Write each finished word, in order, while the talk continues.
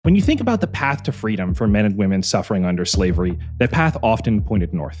When you think about the path to freedom for men and women suffering under slavery, that path often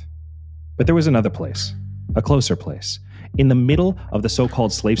pointed north. But there was another place, a closer place, in the middle of the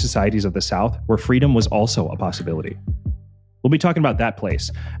so-called slave societies of the South, where freedom was also a possibility. We'll be talking about that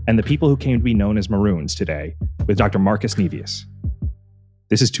place and the people who came to be known as Maroons today with Dr. Marcus Nevius.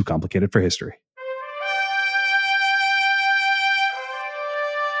 This is Too Complicated for History.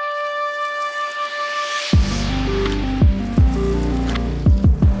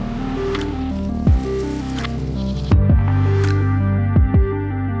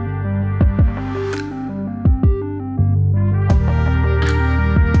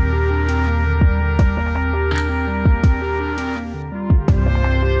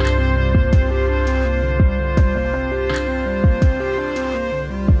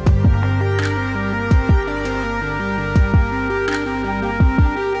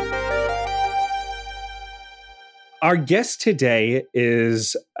 Our guest today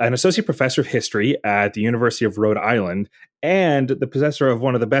is an associate professor of history at the University of Rhode Island and the possessor of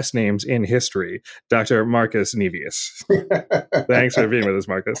one of the best names in history, Dr. Marcus Nevius. Thanks for being with us,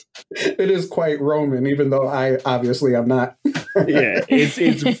 Marcus. It is quite Roman, even though I obviously am not. Yeah, it's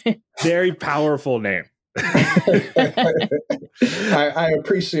a very powerful name. I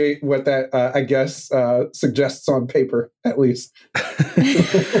appreciate what that, I guess, suggests on paper, at least.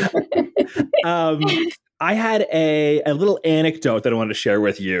 I had a little anecdote that I wanted to share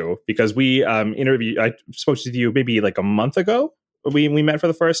with you because we I spoke to you maybe like a month ago. We met for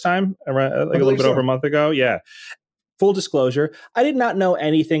the first time, around, like a little bit over a month ago. Yeah. Full disclosure, I did not know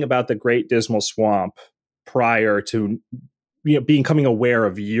anything about the Great Dismal Swamp prior to becoming aware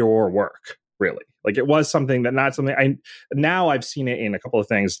of your work, really. Like it was something that not something now I've seen it in a couple of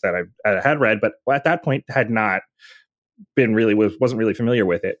things that I had read, but at that point had not been really, wasn't really familiar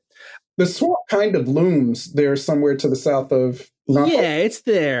with it. The swamp kind of looms there somewhere to the south of Norfolk. Yeah, it's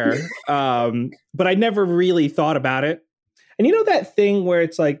there. But I never really thought about it. And you know that thing where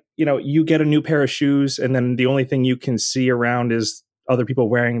it's like, you get a new pair of shoes and then the only thing you can see around is other people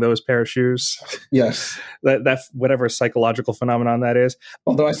wearing those pair of shoes? Yes. That's whatever psychological phenomenon that is.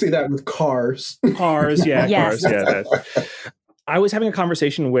 Although I see that with cars. Cars, yeah, Yes. cars, yeah. I was having a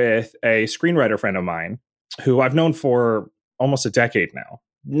conversation with a screenwriter friend of mine who I've known for almost a decade now.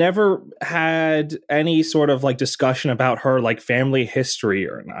 Never had any sort of like discussion about her like family history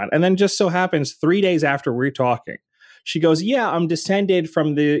or not. And then just so happens 3 days after we're talking, she goes, yeah, I'm descended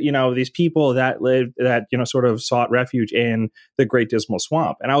from these people that lived, that, sort of sought refuge in the Great Dismal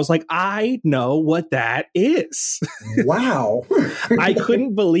Swamp. And I was like, I know what that is. Wow. I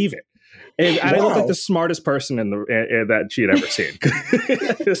couldn't believe it. And Wow. I looked like the smartest person in that she had ever seen.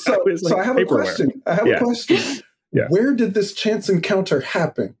 So I have a question. A question. Yeah. Where did this chance encounter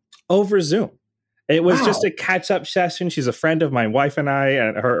happen? Over Zoom. It was Wow. just a catch-up session. She's a friend of my wife and I,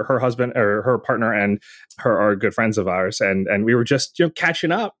 and her husband or her partner and her are good friends of ours. And we were just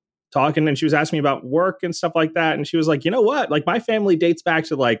catching up, talking, and she was asking me about work and stuff like that. And she was like, you know what? Like my family dates back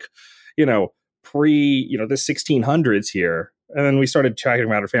to like, pre, the 1600s here. And then we started chatting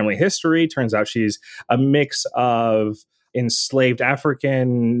about her family history. Turns out she's a mix of enslaved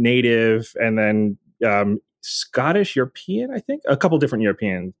African, Native, and then Scottish, European, I think, a couple different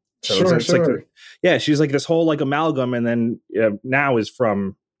European. So Sure. Like, she's like this whole like amalgam, and then now is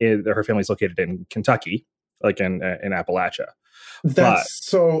from her family's located in Kentucky, like in Appalachia. That's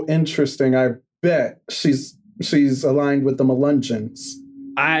so interesting. I bet she's aligned with the Melungeons.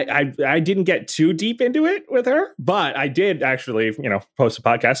 I didn't get too deep into it with her, but I did actually, post a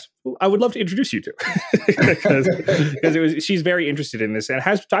podcast I would love to introduce you to because she's very interested in this and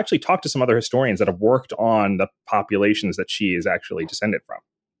has actually talked to some other historians that have worked on the populations that she is actually descended from.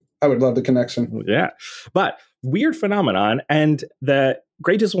 I would love the connection. Yeah, but weird phenomenon. And the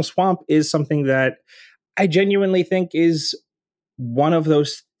Great Dismal Swamp is something that I genuinely think is one of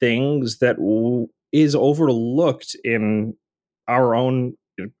those things that is overlooked in our own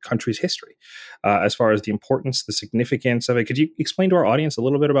country's history, as far as the importance, the significance of it. Could you explain to our audience a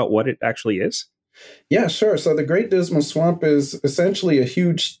little bit about what it actually is? Yeah, sure. So the Great Dismal Swamp is essentially a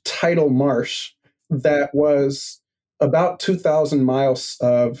huge tidal marsh that was about 2,000 miles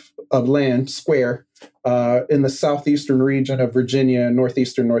of land square in the southeastern region of Virginia and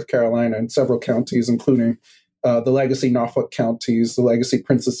northeastern North Carolina and several counties, including the legacy Norfolk counties, the legacy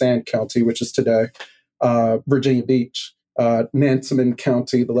Princess Anne County, which is today Virginia Beach, Nansemond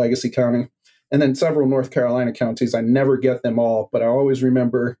County, the legacy county, and then several North Carolina counties. I never get them all, but I always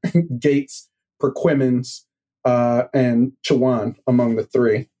remember Gates, Perquimans, and Chowan among the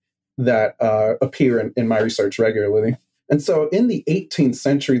three that appear in my research regularly. And so in the 18th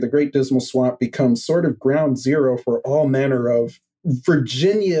century, the Great Dismal Swamp becomes sort of ground zero for all manner of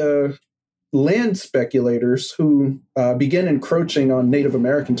Virginia land speculators who began encroaching on Native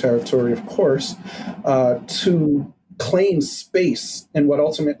American territory, of course, to claim space in what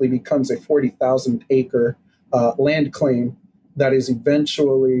ultimately becomes a 40,000 acre land claim that is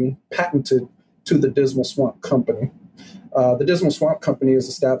eventually patented to the Dismal Swamp Company. The Dismal Swamp Company is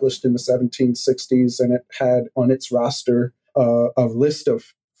established in the 1760s, and it had on its roster a list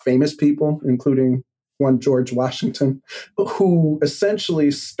of famous people, including one George Washington, who essentially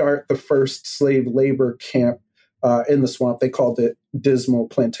start the first slave labor camp in the swamp. They called it Dismal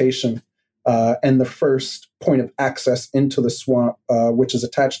Plantation. And the first point of access into the swamp, which is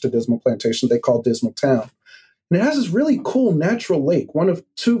attached to Dismal Plantation, they call Dismal Town. And it has this really cool natural lake, one of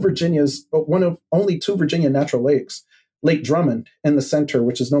only two Virginia natural lakes, Lake Drummond in the center,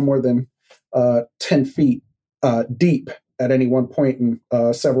 which is no more than 10 feet deep at any one point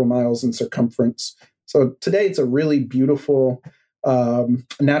and several miles in circumference. So today it's a really beautiful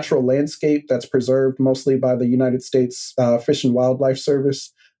natural landscape that's preserved mostly by the United States Fish and Wildlife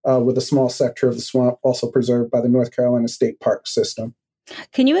Service, with a small sector of the swamp also preserved by the North Carolina State Park System.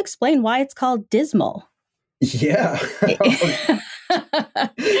 Can you explain why it's called Dismal? Yeah.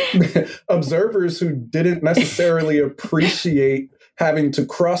 Observers who didn't necessarily appreciate having to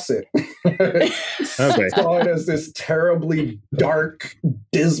cross it saw it as this terribly dark,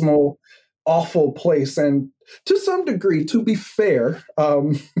 dismal, awful place. And to some degree, to be fair,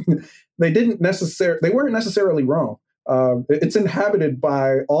 they weren't necessarily wrong. It's inhabited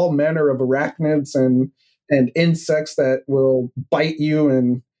by all manner of arachnids and insects that will bite you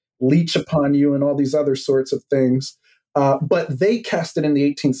and leech upon you and all these other sorts of things. But they cast it in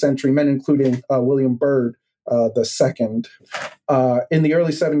the 18th century, men including William Byrd the second, in the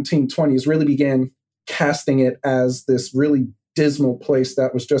early 1720s, really began casting it as this really dismal place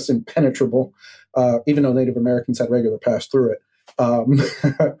that was just impenetrable, even though Native Americans had regular pass through it.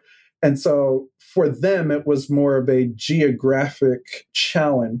 And so for them, it was more of a geographic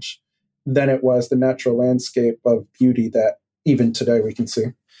challenge than it was the natural landscape of beauty that even today we can see.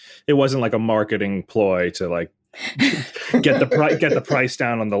 It wasn't like a marketing ploy to like get the price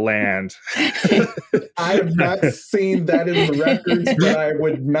down on the land. I have not seen that in the records, but I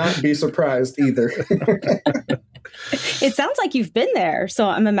would not be surprised either. It sounds like you've been there. So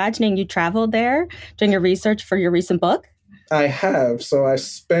I'm imagining you traveled there doing your research for your recent book. I have. So I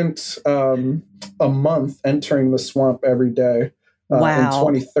spent a month entering the swamp every day in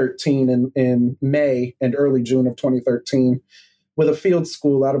 2013, in May and early June of 2013, with a field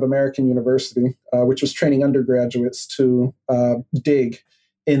school out of American University, which was training undergraduates to dig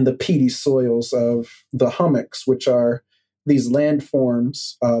in the peaty soils of the hummocks, which are these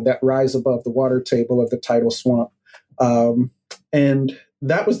landforms that rise above the water table of the tidal swamp. And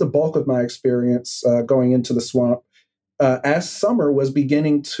that was the bulk of my experience going into the swamp as summer was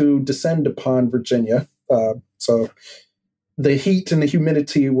beginning to descend upon Virginia. So the heat and the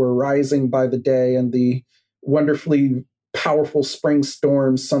humidity were rising by the day, and the wonderfully powerful spring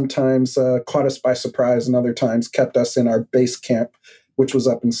storms sometimes caught us by surprise and other times kept us in our base camp, which was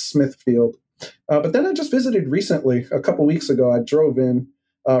up in Smithfield. But then I just visited recently. A couple weeks ago, I drove in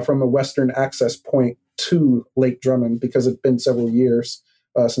from a western access point to Lake Drummond because it's been several years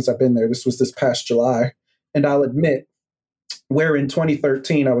since I've been there. This was this past July. And I'll admit, where in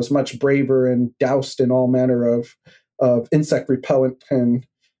 2013 I was much braver and doused in all manner of insect repellent and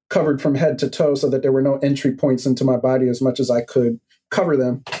covered from head to toe so that there were no entry points into my body as much as I could cover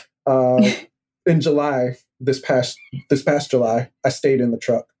them. In July, this past July, I stayed in the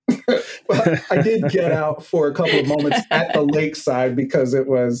truck. But I did get out for a couple of moments at the lakeside because it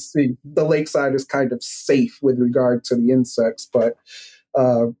was the lakeside is kind of safe with regard to the insects. But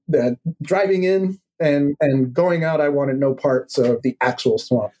driving in and going out, I wanted no parts of the actual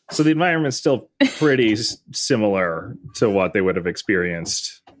swamp. So the environment's still pretty similar to what they would have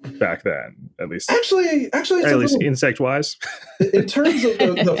experienced back then, at least. Actually, at least insect-wise. In terms of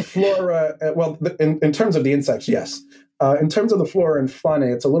the flora, in terms of the insects, yes. In terms of the flora and fauna,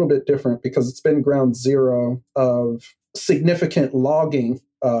 it's a little bit different because it's been ground zero of significant logging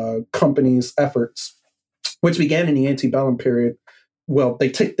companies' efforts, which began in the antebellum period. Well, they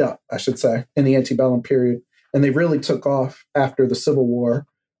ticked up, I should say, in the antebellum period, and they really took off after the Civil War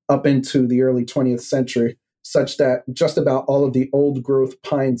up into the early 20th century, such that just about all of the old growth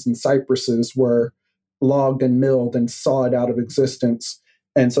pines and cypresses were logged and milled and sawed out of existence.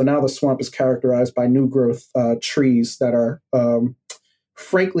 And so now the swamp is characterized by new growth trees that are,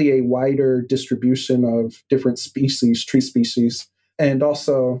 frankly, a wider distribution of different species, tree species, and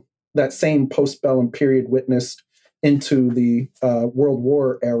also that same postbellum period witnessed into the World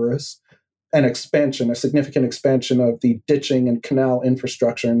War eras, an expansion, a significant expansion of the ditching and canal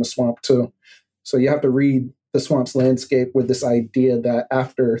infrastructure in the swamp too. So you have to read the swamp's landscape with this idea that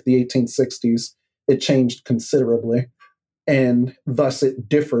after the 1860s, it changed considerably. And thus it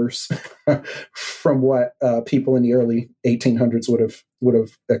differs from what people in the early 1800s would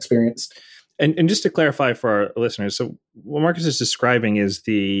have experienced. And just to clarify for our listeners, so what Marcus is describing is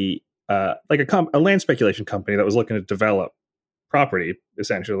the like a land speculation company that was looking to develop property,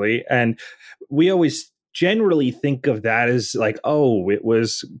 essentially. And we always generally think of that as like, oh, it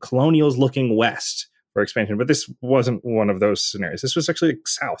was colonials looking west for expansion. But this wasn't one of those scenarios. This was actually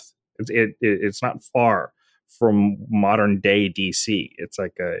south. It's not far from modern day DC. It's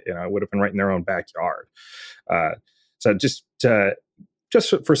like it would have been right in their own backyard. So just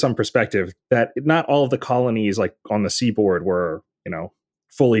for some perspective, that not all of the colonies like on the seaboard were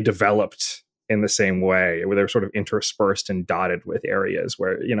fully developed in the same way, where they were sort of interspersed and dotted with areas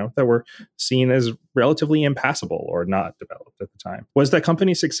where that were seen as relatively impassable or not developed at the time. Was that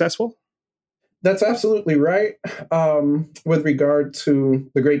company successful? That's absolutely right. With regard to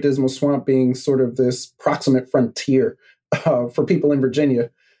the Great Dismal Swamp being sort of this proximate frontier for people in Virginia,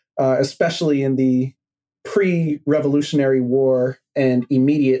 especially in the pre-Revolutionary War and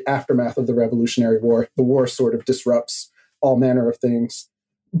immediate aftermath of the Revolutionary War. The war sort of disrupts all manner of things.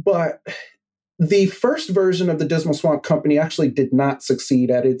 But the first version of the Dismal Swamp Company actually did not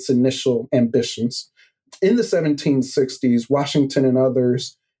succeed at its initial ambitions. In the 1760s, Washington and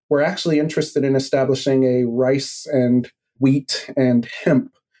others were actually interested in establishing a rice and wheat and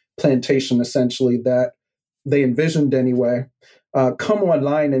hemp plantation, essentially, that they envisioned anyway, come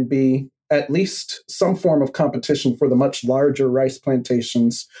online and be at least some form of competition for the much larger rice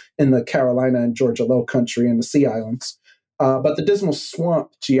plantations in the Carolina and Georgia Low Country and the Sea Islands. But the Dismal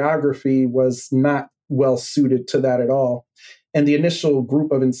Swamp geography was not well suited to that at all. And the initial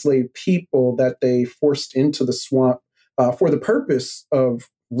group of enslaved people that they forced into the swamp for the purpose of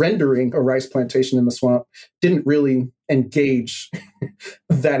rendering a rice plantation in the swamp didn't really engage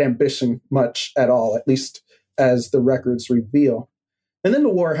that ambition much at all, at least as the records reveal. And then the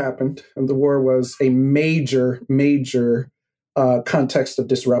war happened, and the war was a major context of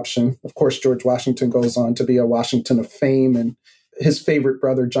disruption. Of course, George Washington goes on to be a Washington of fame, and his favorite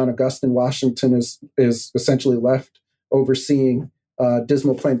brother, John Augustine Washington, is essentially left overseeing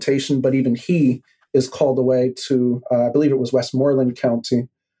Dismal Plantation, but even he is called away to, I believe it was Westmoreland County,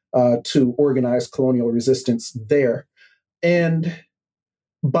 to organize colonial resistance there. And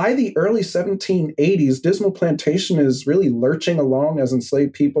by the early 1780s, Dismal Plantation is really lurching along as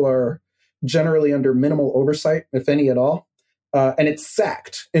enslaved people are generally under minimal oversight, if any at all. And it's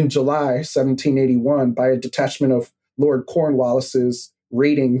sacked in July 1781 by a detachment of Lord Cornwallis's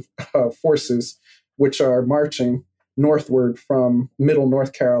raiding forces, which are marching northward from middle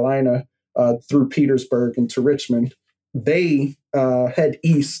North Carolina through Petersburg into Richmond. They head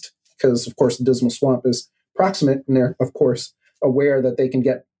east because, of course, the Dismal Swamp is proximate, and they're, of course, aware that they can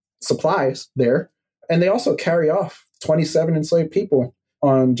get supplies there. And they also carry off 27 enslaved people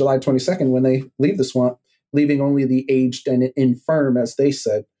on July 22nd when they leave the swamp, leaving only the aged and infirm, as they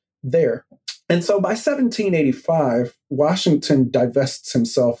said, there. And so by 1785, Washington divests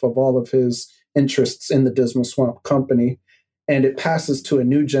himself of all of his interests in the Dismal Swamp Company, and it passes to a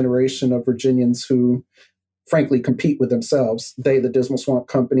new generation of Virginians who, frankly, compete with themselves. They, the Dismal Swamp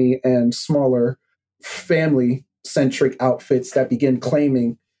Company, and smaller family-centric outfits that begin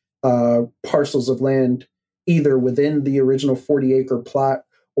claiming parcels of land either within the original 40-acre plot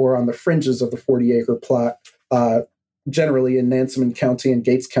or on the fringes of the 40-acre plot, generally in Nansemond County and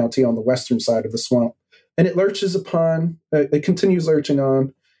Gates County on the western side of the swamp. And it continues lurching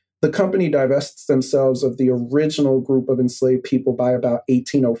on. The company divests themselves of the original group of enslaved people by about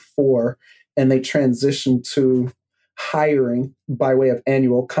 1804, and they transition to hiring, by way of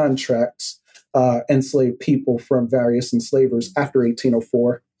annual contracts, enslaved people from various enslavers after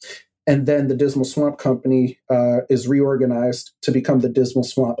 1804. And then the Dismal Swamp Company is reorganized to become the Dismal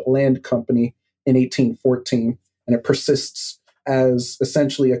Swamp Land Company in 1814. And it persists as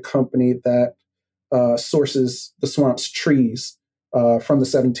essentially a company that sources the swamp's trees from the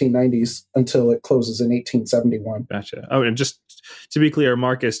 1790s until it closes in 1871. Gotcha. Oh, and just to be clear,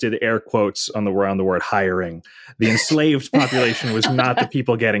 Marcus did air quotes around the word hiring. The enslaved population was not the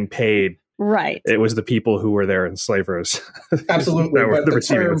people getting paid. Right. It was the people who were there enslavers. Absolutely. that were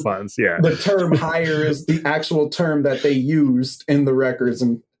receiving the funds. Yeah. The term hire is the actual term that they used in the records,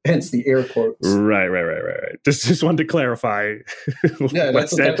 and hence the air quotes. Right. Just wanted to clarify. Yeah,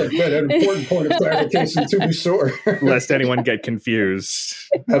 that's an important point of clarification, to be sure. Lest anyone get confused.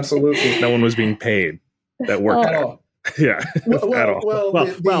 Absolutely. No one was being paid that worked at all. Yeah. At all.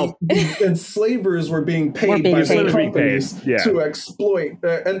 The enslavers were being paid by the companies to exploit.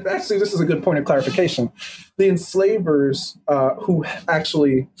 And actually, this is a good point of clarification. The enslavers who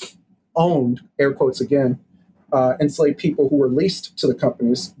actually owned, air quotes again, enslaved people who were leased to the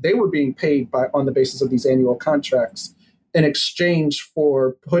companies, they were being paid on the basis of these annual contracts in exchange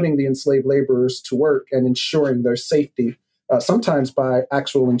for putting the enslaved laborers to work and ensuring their safety, sometimes by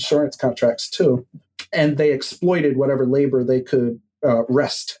actual insurance contracts too. And they exploited whatever labor they could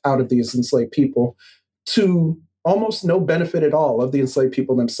wrest out of these enslaved people to almost no benefit at all of the enslaved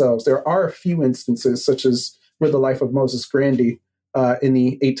people themselves. There are a few instances, such as with the life of Moses Grandy in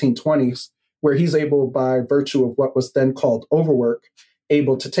the 1820s, where he's able, by virtue of what was then called overwork,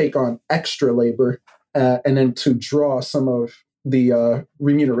 able to take on extra labor and then to draw some of the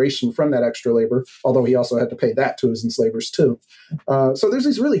remuneration from that extra labor, although he also had to pay that to his enslavers too. So there's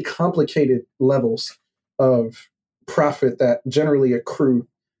these really complicated levels of profit that generally accrue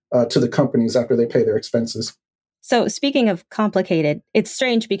to the companies after they pay their expenses. So speaking of complicated, it's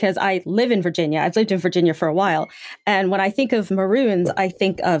strange because I live in Virginia. I've lived in Virginia for a while. And when I think of Maroons, I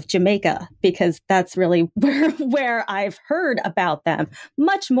think of Jamaica, because that's really where I've heard about them,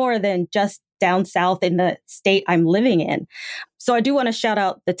 much more than just down south in the state I'm living in. So I do want to shout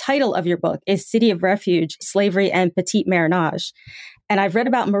out the title of your book is City of Refuge, Slavery and Petit Marronage. And I've read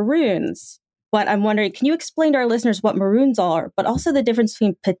about Maroons, but I'm wondering, can you explain to our listeners what Maroons are, but also the difference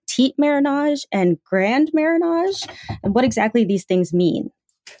between Petit Marronage and Grand Marronage, and what exactly these things mean?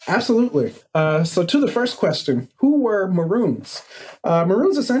 Absolutely. So to the first question, who were Maroons?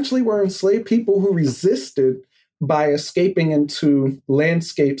 Maroons essentially were enslaved people who resisted by escaping into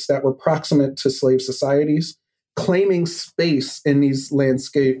landscapes that were proximate to slave societies, claiming space in these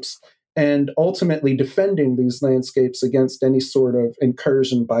landscapes, and ultimately defending these landscapes against any sort of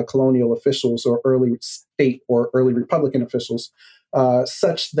incursion by colonial officials or early state or early Republican officials,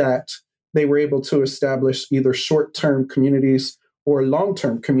 such that they were able to establish either short-term communities or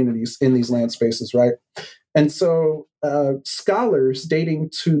long-term communities in these land spaces, right? And so scholars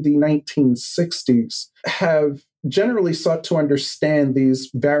dating to the 1960s have generally sought to understand these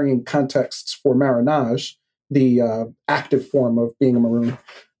varying contexts for marronage, the active form of being a Maroon,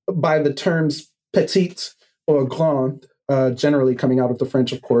 by the terms petite or grand, generally coming out of the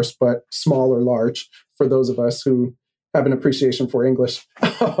French, of course, but small or large for those of us who have an appreciation for English.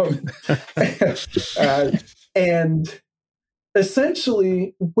 And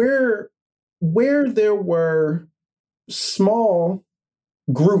essentially, where there were small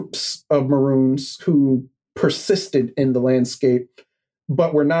groups of Maroons who persisted in the landscape,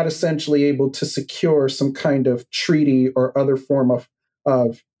 but were not essentially able to secure some kind of treaty or other form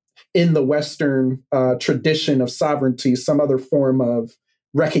of in the Western tradition of sovereignty, some other form of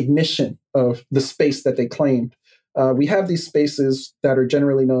recognition of the space that they claimed. We have these spaces that are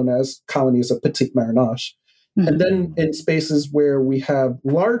generally known as colonies of Petit Marronage. Mm-hmm. And then in spaces where we have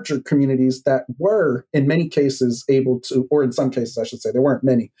larger communities that were, in many cases, able to, or in some cases, I should say, there weren't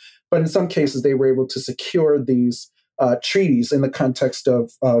many, but in some cases, they were able to secure these treaties in the context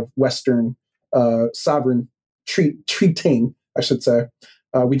of Western sovereign treating, I should say.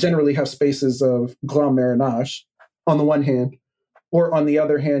 We generally have spaces of grand marronage on the one hand, or on the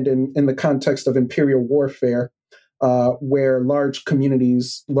other hand, in the context of imperial warfare, where large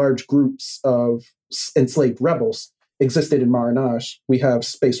communities, large groups of enslaved rebels existed in marronage. We have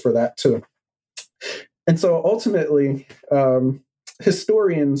space for that too. And so ultimately,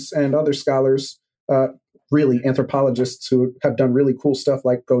 historians and other scholars, really anthropologists who have done really cool stuff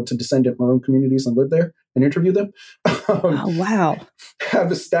like go to descendant Maroon communities and live there and interview them,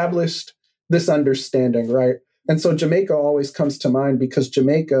 have established this understanding, right? And so Jamaica always comes to mind because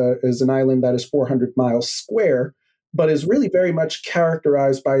Jamaica is an island that is 400 miles square, but is really very much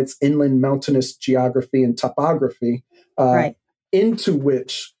characterized by its inland mountainous geography and topography, into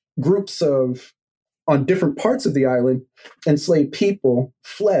which groups of, on different parts of the island, enslaved people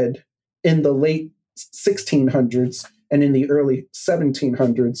fled in the late 1600s and in the early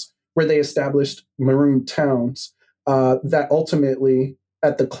 1700s, where they established Maroon towns that ultimately,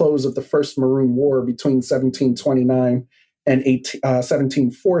 at the close of the First Maroon War between 1729 and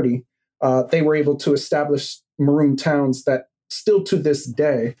 1740, they were able to establish Maroon towns that still to this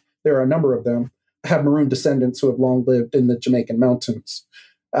day, there are a number of them, have Maroon descendants who have long lived in the Jamaican mountains.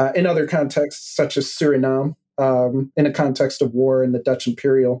 In other contexts, such as Suriname, in a context of war in the Dutch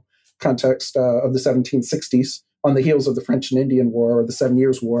imperial context of the 1760s, on the heels of the French and Indian War or the 7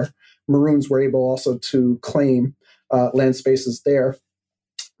 Years' War, Maroons were able also to claim land spaces there.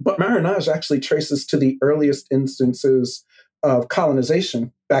 But marronage actually traces to the earliest instances of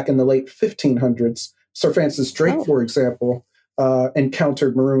colonization back in the late 1500s Sir Francis Drake, for example,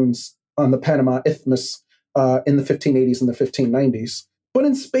 encountered Maroons on the Panama Isthmus in the 1580s and the 1590s. But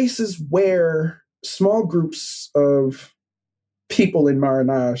in spaces where small groups of people in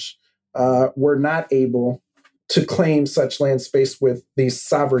Marronage were not able to claim such land space with these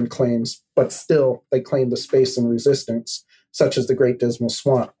sovereign claims, but still they claimed the space in resistance, such as the Great Dismal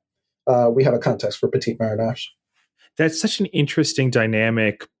Swamp. We have a context for Petite Marronage. That's such an interesting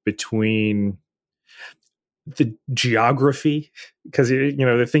dynamic between the geography, because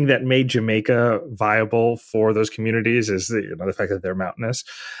the thing that made Jamaica viable for those communities is the fact that they're mountainous.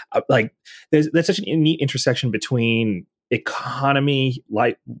 That's such a neat intersection between economy,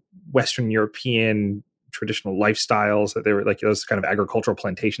 like Western European traditional lifestyles, that they were like those kind of agricultural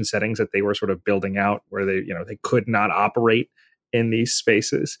plantation settings that they were sort of building out, where they could not operate in these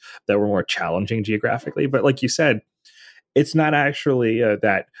spaces that were more challenging geographically. But like you said, it's not actually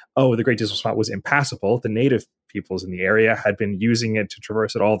that, the Great Dismal Swamp was impassable. The native peoples in the area had been using it to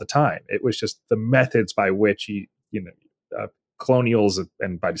traverse it all the time. It was just the methods by which colonials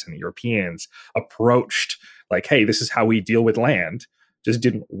and by descendant Europeans approached, like, hey, this is how we deal with land, just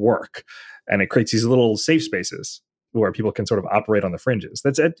didn't work. And it creates these little safe spaces where people can sort of operate on the fringes.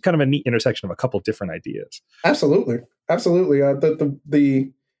 That's kind of a neat intersection of a couple different ideas. Absolutely.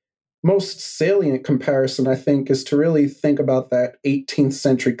 The most salient comparison, I think, is to really think about that 18th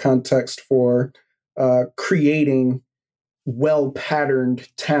century context for creating well-patterned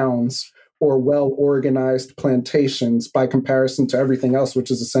towns or well-organized plantations by comparison to everything else,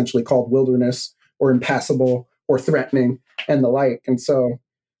 which is essentially called wilderness or impassable or threatening and the like. And so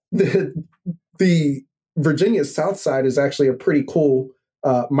the Virginia's South Side is actually a pretty cool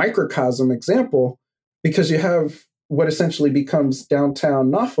microcosm example, because you have what essentially becomes downtown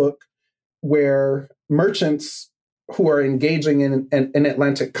Norfolk, where merchants who are engaging in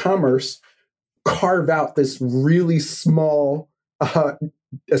Atlantic commerce carve out this really small,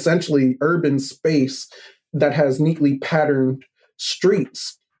 essentially urban space that has neatly patterned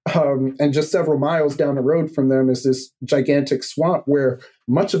streets. And just several miles down the road from them is this gigantic swamp where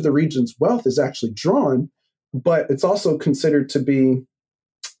much of the region's wealth is actually drawn, but it's also considered to be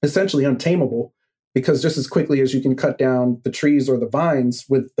essentially untamable, because just as quickly as you can cut down the trees or the vines,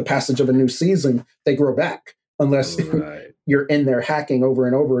 with the passage of a new season, they grow back, unless you're in there hacking over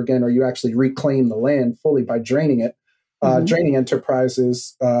and over again, or you actually reclaim the land fully by draining it. Draining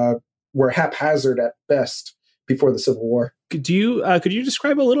enterprises were haphazard at best before the Civil War. Could you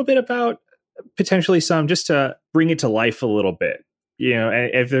describe a little bit about potentially some, just to bring it to life a little bit,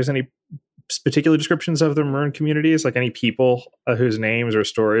 if there's any particular descriptions of the Maroon communities, like any people whose names or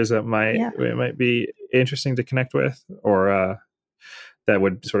stories that might be interesting to connect with, or that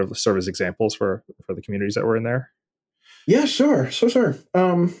would sort of serve as examples for the communities that were in there? Yeah, sure. So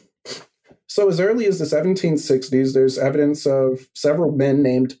as early as the 1760s, there's evidence of several men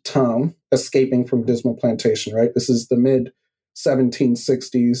named Tom escaping from Dismal Plantation, right? This is the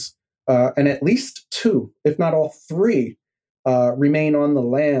mid-1760s. And at least two, if not all three, remain on the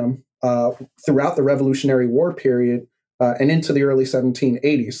lam throughout the Revolutionary War period and into the early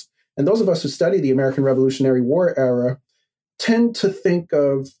 1780s. And those of us who study the American Revolutionary War era tend to think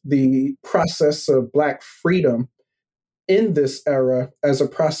of the process of Black freedom in this era as a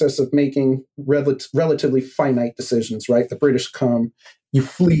process of making relatively finite decisions, right? The British come, you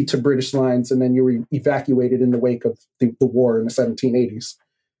flee to British lines, and then you're evacuated in the wake of the war in the 1780s.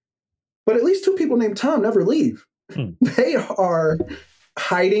 But at least two people named Tom never leave. They are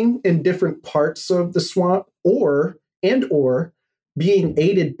hiding in different parts of the swamp, or being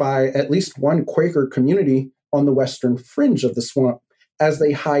aided by at least one Quaker community on the western fringe of the swamp as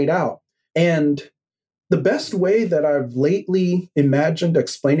they hide out. And the best way that I've lately imagined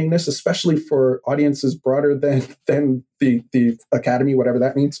explaining this, especially for audiences broader than the academy, whatever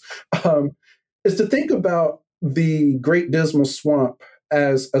that means, is to think about the Great Dismal Swamp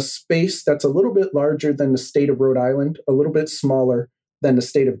as a space that's a little bit larger than the state of Rhode Island, a little bit smaller than the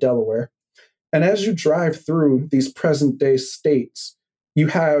state of Delaware. And as you drive through these present-day states, you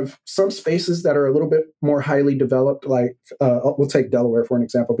have some spaces that are a little bit more highly developed, like we'll take Delaware for an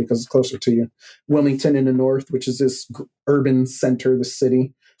example because it's closer to you. Wilmington in the north, which is this urban center of the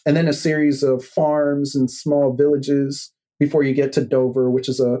city, and then a series of farms and small villages before you get to Dover, which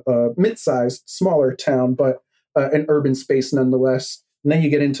is a mid-sized, smaller town, but an urban space nonetheless. And then you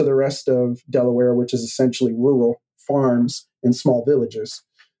get into the rest of Delaware, which is essentially rural farms and small villages.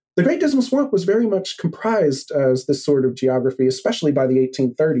 The Great Dismal Swamp was very much comprised as this sort of geography, especially by the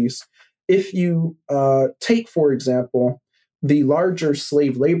 1830s. If you take, for example, the larger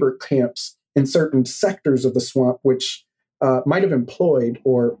slave labor camps in certain sectors of the swamp, which might have employed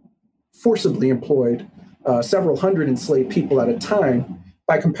or forcibly employed several hundred enslaved people at a time,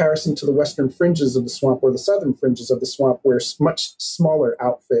 by comparison to the western fringes of the swamp or the southern fringes of the swamp, where much smaller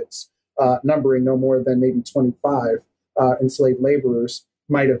outfits, numbering no more than maybe 25 enslaved laborers,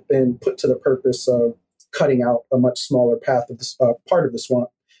 might have been put to the purpose of cutting out a much smaller path of this part of the swamp.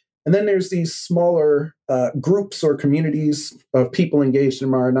 And then there's these smaller groups or communities of people engaged in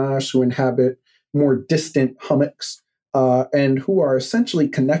marronage who inhabit more distant hummocks and who are essentially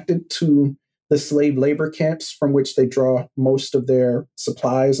connected to the slave labor camps from which they draw most of their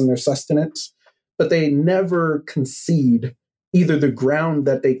supplies and their sustenance. But they never concede either the ground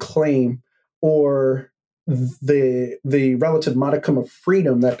that they claim or the relative modicum of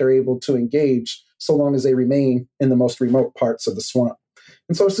freedom that they're able to engage, so long as they remain in the most remote parts of the swamp.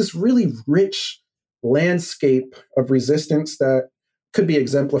 And so it's this really rich landscape of resistance that could be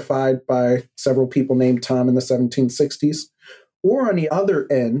exemplified by several people named Tom in the 1760s. Or on the other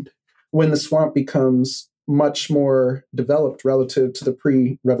end, when the swamp becomes much more developed relative to the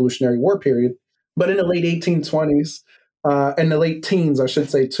pre-Revolutionary War period, but in the late 1820s and the late teens, I should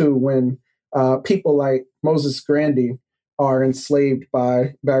say too, when people like Moses Grandy are enslaved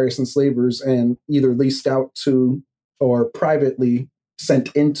by various enslavers and either leased out to or privately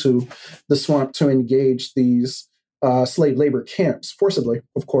sent into the swamp to engage these slave labor camps, forcibly,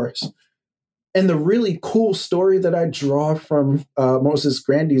 of course. And the really cool story that I draw from Moses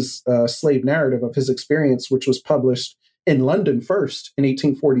Grandy's slave narrative of his experience, which was published in London first in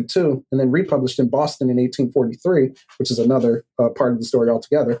 1842 and then republished in Boston in 1843, which is another part of the story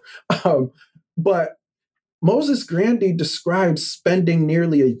altogether. But Moses Grandy describes spending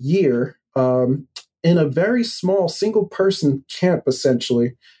nearly a year in a very small single-person camp,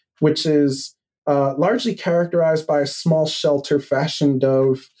 essentially, which is largely characterized by a small shelter fashioned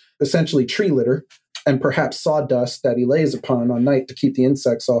of essentially tree litter and perhaps sawdust that he lays upon on night to keep the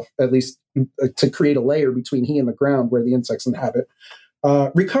insects off, at least to create a layer between he and the ground where the insects inhabit,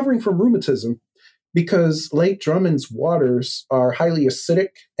 recovering from rheumatism, because Lake Drummond's waters are highly acidic,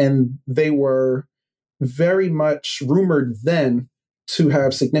 and they were very much rumored then to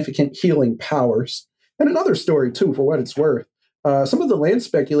have significant healing powers. And another story, too, for what it's worth. Some of the land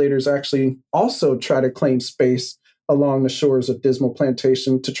speculators actually also try to claim space along the shores of Dismal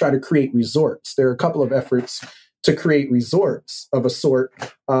Plantation to try to create resorts. There are a couple of efforts to create resorts of a sort,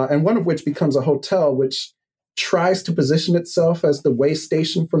 and one of which becomes a hotel, which tries to position itself as the way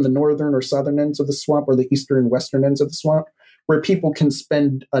station from the northern or southern ends of the swamp, or the eastern and western ends of the swamp, where people can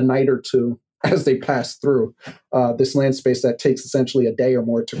spend a night or two as they pass through this land space that takes essentially a day or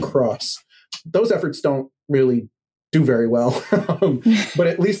more to cross. Those efforts don't really do very well, but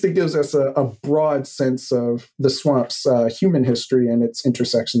at least it gives us a broad sense of the swamp's human history and its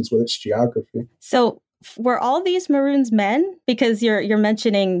intersections with its geography. So were all these Maroons men? Because you're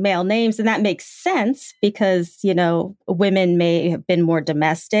mentioning male names, and that makes sense because, you know, women may have been more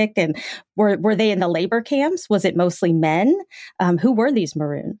domestic. And were they in the labor camps? Was it mostly men? Who were these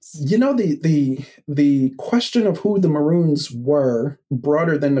Maroons? You know, the question of who the Maroons were,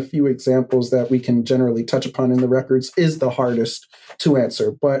 broader than the few examples that we can generally touch upon in the records, is the hardest to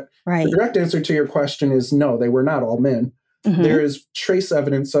answer. But the direct answer to your question is no, they were not all men. Mm-hmm. There is trace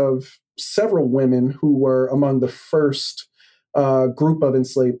evidence of several women who were among the first group of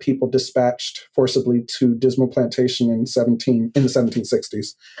enslaved people dispatched forcibly to Dismal Plantation in the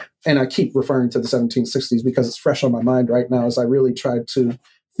 1760s. And I keep referring to the 1760s because it's fresh on my mind right now as I really try to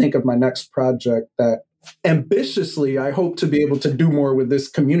think of my next project that ambitiously I hope to be able to do more with this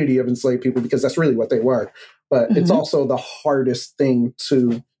community of enslaved people, because that's really what they were. But mm-hmm. It's also the hardest thing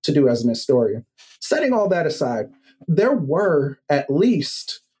to do as an historian. Setting all that aside, there were at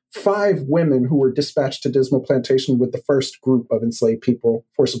least 5 women who were dispatched to Dismal Plantation with the first group of enslaved people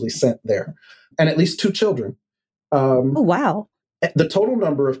forcibly sent there, and at least 2 children. Oh, wow. The total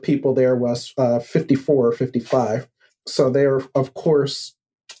number of people there was 54 or 55. So they're, of course,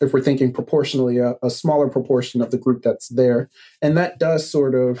 if we're thinking proportionally, a smaller proportion of the group that's there. And that does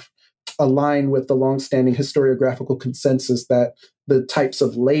sort of align with the longstanding historiographical consensus that the types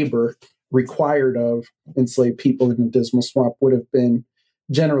of labor required of enslaved people in the Dismal Swamp would have been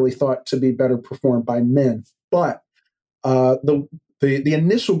generally thought to be better performed by men. But the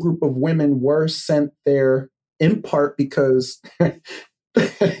initial group of women were sent there in part because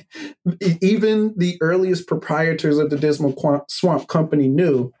even the earliest proprietors of the Dismal Swamp Company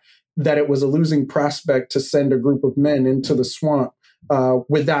knew that it was a losing prospect to send a group of men into the swamp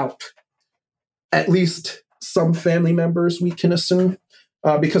without at least some family members, we can assume,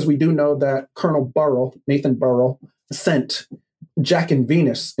 because we do know that Colonel Burrell, Nathan Burrell, sent Jack and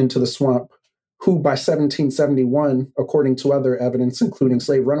Venus into the swamp, who by 1771, according to other evidence, including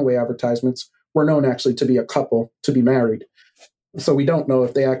slave runaway advertisements, were known actually to be a couple to be married. So we don't know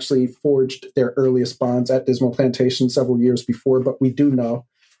if they actually forged their earliest bonds at Dismal Plantation several years before, but we do know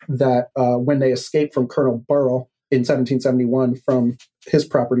that when they escaped from Colonel Burrell in 1771 from his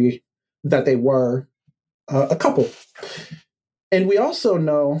property, that they were a couple. And we also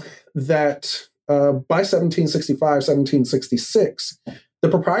know that by 1765, 1766, the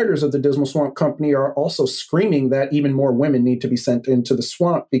proprietors of the Dismal Swamp Company are also screaming that even more women need to be sent into the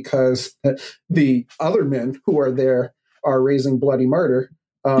swamp because the other men who are there are raising bloody murder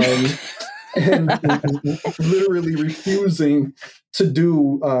and literally refusing to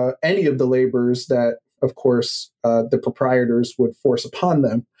do any of the labors that, of course, the proprietors would force upon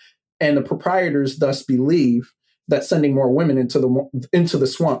them. And the proprietors thus believe that sending more women into the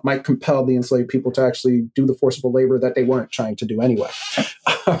swamp might compel the enslaved people to actually do the forcible labor that they weren't trying to do anyway.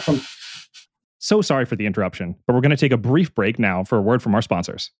 So sorry for the interruption, but we're going to take a brief break now for a word from our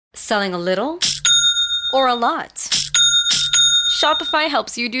sponsors. Selling a little or a lot? Shopify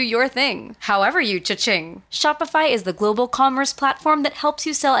helps you do your thing, however you cha-ching. Shopify is the global commerce platform that helps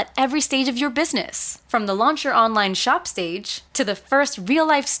you sell at every stage of your business. From the launch your online shop stage, to the first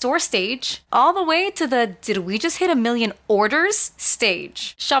real-life store stage, all the way to the did we just hit 1 million orders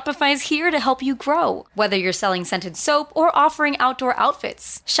stage. Shopify's here to help you grow. Whether you're selling scented soap or offering outdoor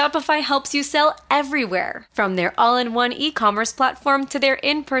outfits, Shopify helps you sell everywhere. From their all-in-one e-commerce platform to their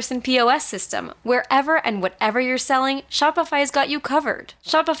in-person POS system, wherever and whatever you're selling, Shopify's got you covered.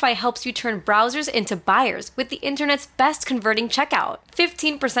 Shopify helps you turn browsers into buyers with the internet's best converting checkout.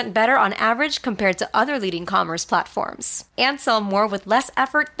 15% better on average compared to other leading commerce platforms. And sell more with less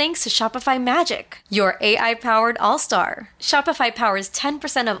effort thanks to Shopify Magic, your AI-powered all-star. Shopify powers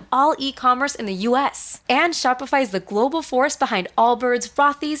 10% of all e-commerce in the US. And Shopify is the global force behind Allbirds,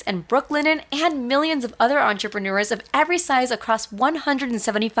 Rothy's, and Brooklinen, and millions of other entrepreneurs of every size across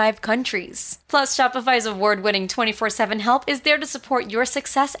 175 countries. Plus, Shopify's award-winning 24/7 help is there to support your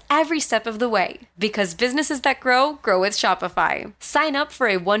success every step of the way. Because businesses that grow with Shopify. Sign up for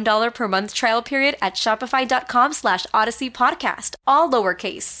a $1 per month trial period at shopify.com/Odyssey Podcast, all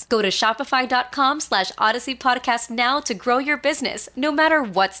lowercase. Go to shopify.com/Odyssey Podcast now to grow your business, no matter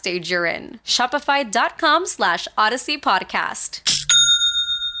what stage you're in. Shopify.com/Odyssey Podcast.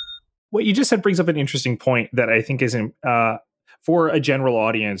 What you just said brings up an interesting point that I think is for a general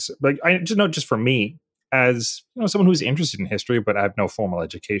audience, but I just know just for me, as someone who's interested in history, but I have no formal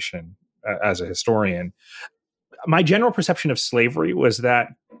education as a historian. My general perception of slavery was that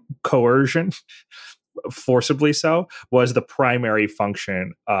coercion, forcibly so, was the primary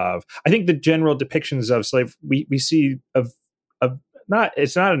function of. I think the general depictions of slave we see of not.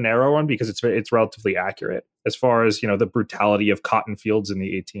 It's not a narrow one because it's relatively accurate as far as the brutality of cotton fields in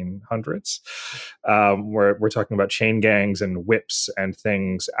the 1800s, where we're talking about chain gangs and whips and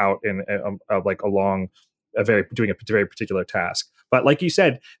things out in along doing a very particular task. But like you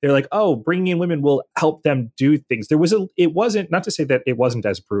said, they're like, oh, bringing in women will help them do things. It wasn't, not to say that it wasn't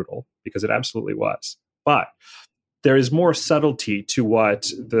as brutal, because it absolutely was, but there is more subtlety to what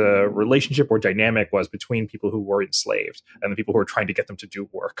the relationship or dynamic was between people who were enslaved and the people who were trying to get them to do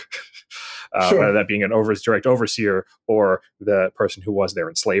work. Sure. Whether that being an direct overseer or the person who was their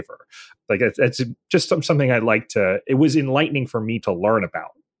enslaver. Like it's just something I'd like to, it was enlightening for me to learn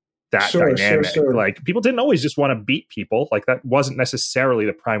about that dynamic. Sure. Like people didn't always just want to beat people. Like that wasn't necessarily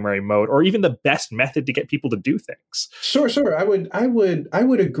the primary mode or even the best method to get people to do things. Sure. I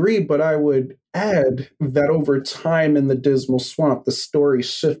would agree, but I would add that over time in the Dismal Swamp, the story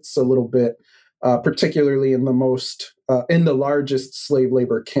shifts a little bit, particularly in the largest slave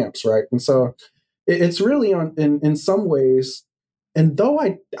labor camps, right? And so it's really in some ways. And though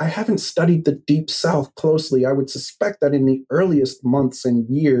I haven't studied the Deep South closely, I would suspect that in the earliest months and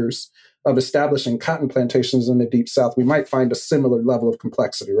years of establishing cotton plantations in the Deep South, we might find a similar level of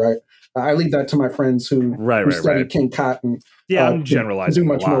complexity, right? I leave that to my friends who study King Cotton. Yeah, I'm generalizing do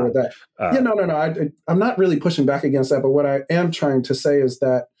much more with that. No. I'm not really pushing back against that. But what I am trying to say is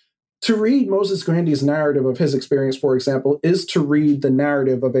that to read Moses Grandy's narrative of his experience, for example, is to read the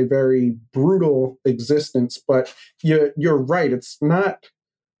narrative of a very brutal existence. But you're right. It's not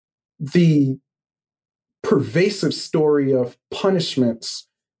the pervasive story of punishments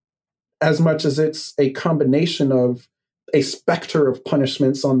as much as it's a combination of a specter of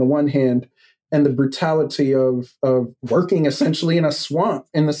punishments on the one hand and the brutality of working essentially in a swamp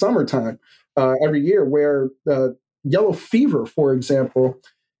in the summertime every year, where yellow fever, for example,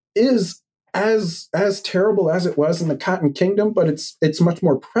 is as terrible as it was in the Cotton Kingdom, but it's much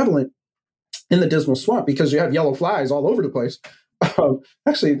more prevalent in the Dismal Swamp because you have yellow flies all over the place.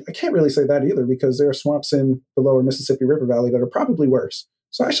 Actually, I can't really say that either because there are swamps in the lower Mississippi River Valley that are probably worse.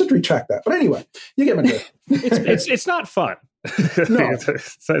 So I should retract that. But anyway, you get my drift. It's not fun. No.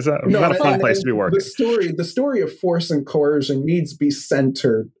 it's not a fun place to be working. The story of force and coercion needs to be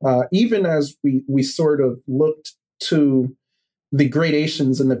centered, even as we sort of looked to the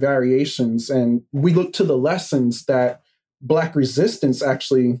gradations and the variations, and we look to the lessons that Black resistance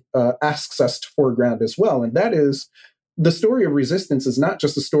actually asks us to foreground as well. And that is, the story of resistance is not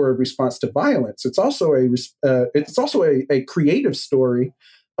just a story of response to violence. It's also a creative story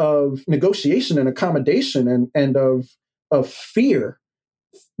of negotiation and accommodation and of fear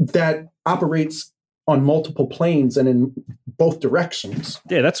that operates on multiple planes and in both directions.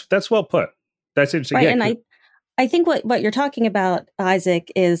 Yeah, that's well put. That's interesting. Right, yeah. and I think what you're talking about,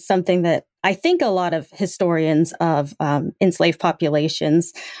 Isaac, is something that I think a lot of historians of enslaved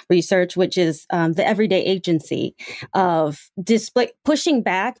populations research, which is the everyday agency of pushing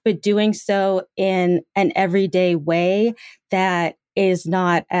back, but doing so in an everyday way that is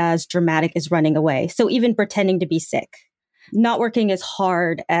not as dramatic as running away. So even pretending to be sick, not working as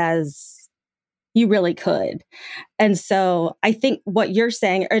hard as you really could. And so I think what you're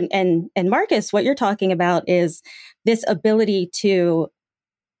saying, and Marcus, what you're talking about is this ability to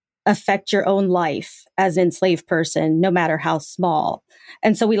affect your own life as an enslaved person, no matter how small.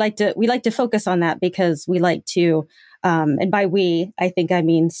 And so we like to focus on that because we like to, and by we, I think I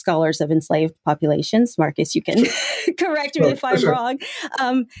mean scholars of enslaved populations. Marcus, you can correct me if I'm wrong.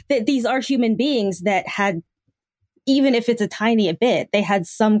 That these are human beings that had, even if it's a tiny bit, they had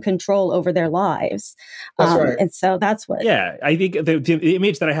some control over their lives. That's right. And so that's what. Yeah, I think the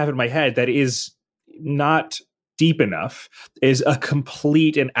image that I have in my head that is not deep enough is a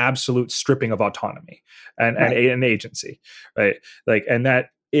complete and absolute stripping of autonomy and an agency, right? Like, and that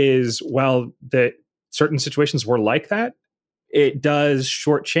is, while that certain situations were like that, it does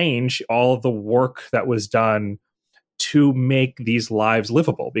shortchange all the work that was done to make these lives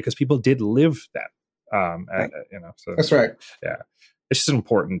livable, because people did live them. Right. So that's right. Yeah, it's just an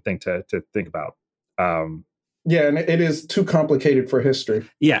important thing to think about. Yeah, and it is too complicated for history.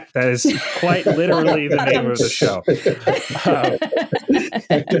 Yeah, that is quite literally the name of the show.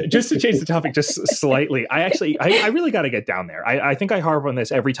 Just to change the topic just slightly, I really got to get down there. I think I harp on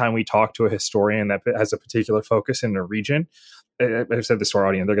this every time we talk to a historian that has a particular focus in a region. I've said this to our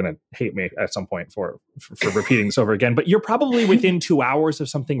audience; they're going to hate me at some point for repeating this over again. But you're probably within 2 hours of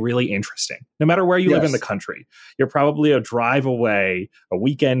something really interesting, no matter where you live in the country. You're probably a drive away, a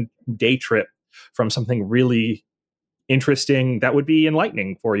weekend day trip from something really interesting that would be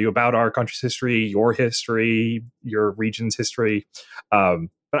enlightening for you about our country's history, your region's history. But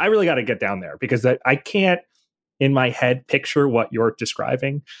I really got to get down there because I can't, in my head, picture what you're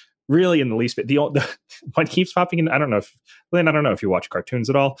describing. Really, in the least bit, the what keeps popping in. I don't know if Lynn. I don't know if you watch cartoons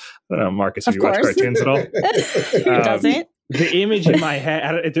at all. I don't know, Marcus, if you watch cartoons at all. Who doesn't? The image in my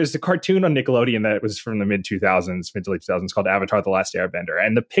head. There's a cartoon on Nickelodeon that was from the mid to late 2000s, called Avatar: The Last Airbender,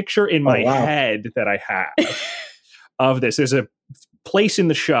 and the picture in my head that I have of this, there's a place in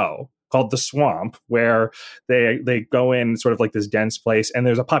the show called the Swamp where they go in sort of like this dense place, and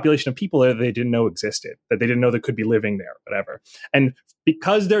there's a population of people there that they didn't know existed, that they didn't know that could be living there, whatever. And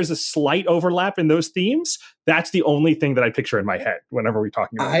because there's a slight overlap in those themes, that's the only thing that I picture in my head whenever we're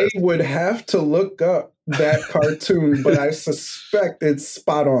talking about this. I would have to look up that cartoon, but I suspect it's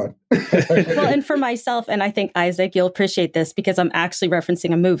spot on. Well, and for myself, and I think, Isaac, you'll appreciate this because I'm actually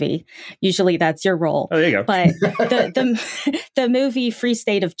referencing a movie. Usually that's your role. Oh, there you go. But the movie Free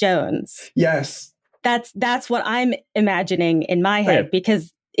State of Jones. Yes. That's what I'm imagining in my head,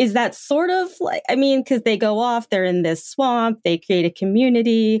 because is that sort of like, I mean, because they go off, they're in this swamp, they create a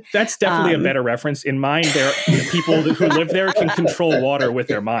community. That's definitely a better reference. In mine, the people who live there can control water with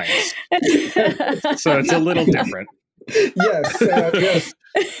their minds. So it's a little different. Yes.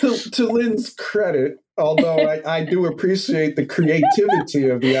 To Lynn's credit, although I do appreciate the creativity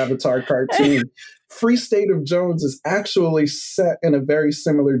of the Avatar cartoon, Free State of Jones is actually set in a very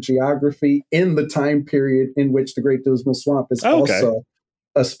similar geography in the time period in which the Great Dismal Swamp is also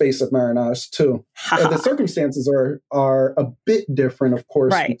a space of Marronage too. The circumstances are a bit different, of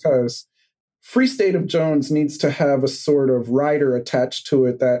course, because Free State of Jones needs to have a sort of rider attached to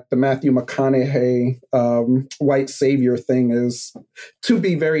it that the Matthew McConaughey white savior thing is to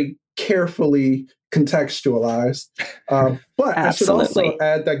be very carefully contextualized. But I should also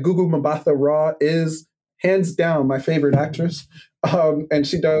add that Gugu Mbatha Raw is hands down my favorite actress. And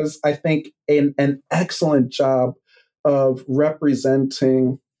she does, I think, an excellent job of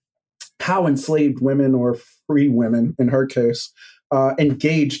representing how enslaved women, or free women in her case,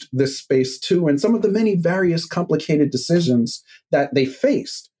 engaged this space too, and some of the many various complicated decisions that they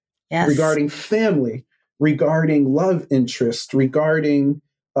faced regarding family, regarding love interest, regarding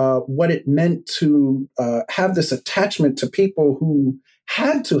what it meant to have this attachment to people who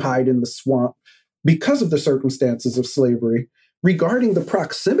had to hide in the swamp because of the circumstances of slavery, regarding the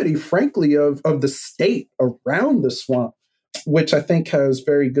proximity, frankly, of the state around the swamp, which I think has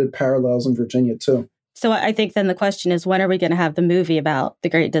very good parallels in Virginia, too. So I think then the question is, when are we going to have the movie about the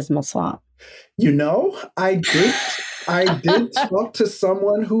Great Dismal Swamp? You know, I did talk to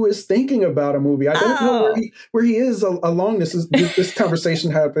someone who is thinking about a movie. I don't know where he is along this. This conversation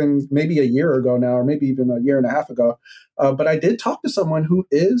happened maybe a year ago now, or maybe even a year and a half ago. But I did talk to someone who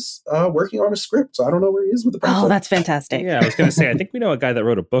is working on a script. So I don't know where he is with the project. Oh, that's fantastic. Yeah, I was going to say, I think we know a guy that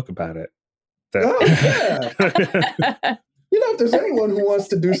wrote a book about it. Yeah. You know, if there's anyone who wants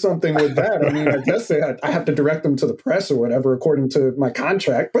to do something with that, I mean, I guess I have to direct them to the press or whatever, according to my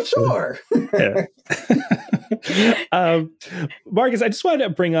contract, but sure. Marcus, I just wanted to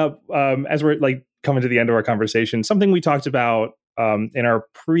bring up, as we're like coming to the end of our conversation, something we talked about in our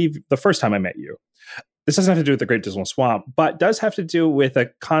the first time I met you. This doesn't have to do with the Great Dismal Swamp, but does have to do with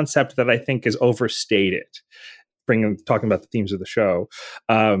a concept that I think is overstated, talking about the themes of the show.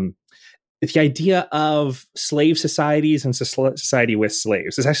 The idea of slave societies and society with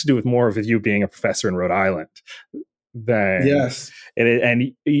slaves. This has to do with more of you being a professor in Rhode Island than yes.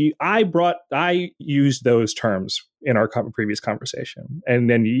 I used those terms in our previous conversation,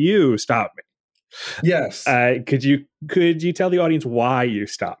 and then you stopped me. Yes. Could you tell the audience why you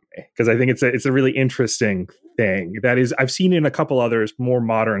stopped me? Because I think it's a really interesting thing that is I've seen in a couple others more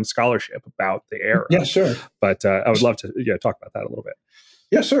modern scholarship about the era. Yeah, sure. But I would love to talk about that a little bit.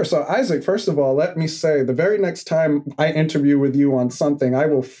 Yeah, sure. So, Isaac, first of all, let me say the very next time I interview with you on something, I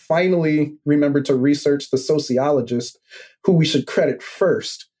will finally remember to research the sociologist who we should credit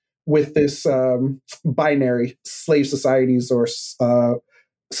first with this binary slave societies or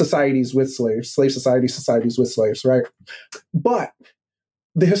societies with slaves, slave societies, societies with slaves, right? But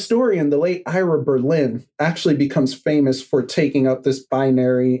the historian, the late Ira Berlin, actually becomes famous for taking up this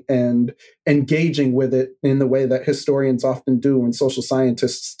binary and engaging with it in the way that historians often do when social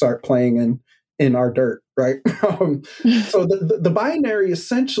scientists start playing in our dirt, right? So the binary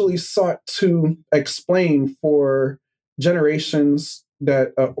essentially sought to explain for generations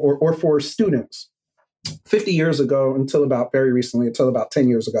that, or for students 50 years ago until about 10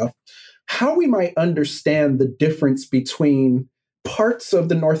 years ago, how we might understand the difference between parts of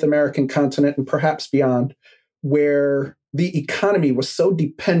the North American continent and perhaps beyond, where the economy was so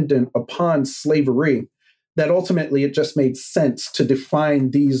dependent upon slavery that ultimately it just made sense to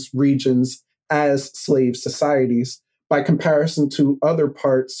define these regions as slave societies by comparison to other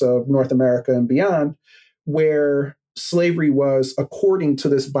parts of North America and beyond, where slavery was, according to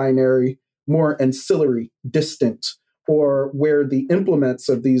this binary, more ancillary, distant, or where the implements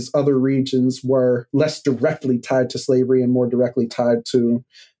of these other regions were less directly tied to slavery and more directly tied to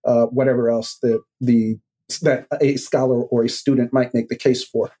whatever else that a scholar or a student might make the case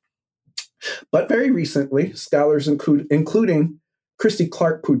for. But very recently, scholars including Christy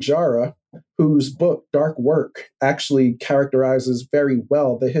Clark Pujara, whose book Dark Work actually characterizes very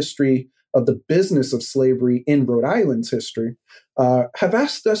well the history of the business of slavery in Rhode Island's history, have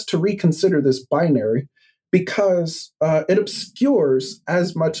asked us to reconsider this binary because it obscures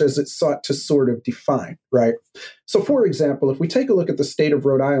as much as it sought to sort of define, right? So, for example, if we take a look at the state of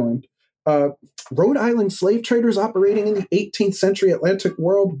Rhode Island slave traders operating in the 18th century Atlantic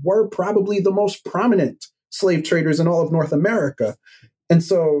world were probably the most prominent slave traders in all of North America. And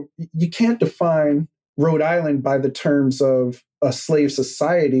so you can't define Rhode Island by the terms of a slave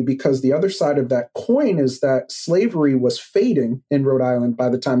society, because the other side of that coin is that slavery was fading in Rhode Island by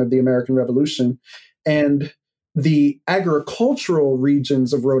the time of the American Revolution. And the agricultural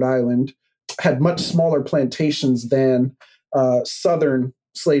regions of Rhode Island had much smaller plantations than southern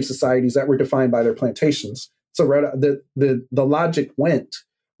slave societies that were defined by their plantations. So the logic went,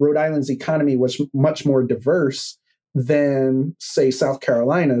 Rhode Island's economy was much more diverse than, say, South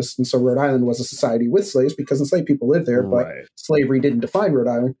Carolina's. And so Rhode Island was a society with slaves because enslaved people lived there, but slavery didn't define Rhode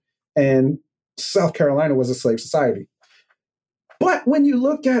Island. And South Carolina was a slave society. But when you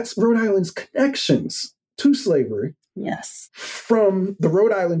look at Rhode Island's connections to slavery, yes, from the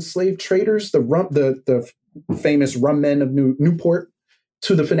Rhode Island slave traders, the famous rum men of Newport,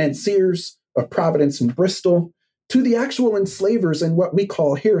 to the financiers of Providence and Bristol, to the actual enslavers in what we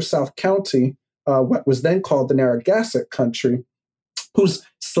call here South County, what was then called the Narragansett country, whose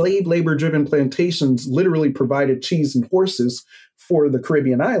slave labor-driven plantations literally provided cheese and horses for the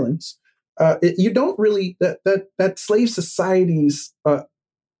Caribbean islands. you don't really that slave societies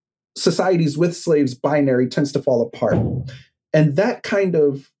with slaves binary tends to fall apart, and that kind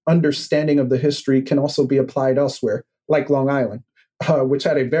of understanding of the history can also be applied elsewhere, like Long Island, which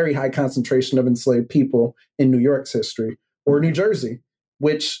had a very high concentration of enslaved people in New York's history, or New Jersey,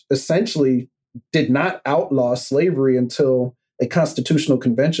 which essentially did not outlaw slavery until a constitutional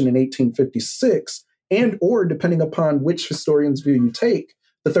convention in 1856, and or, depending upon which historian's view you take,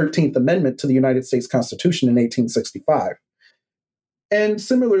 the 13th Amendment to the United States Constitution in 1865. And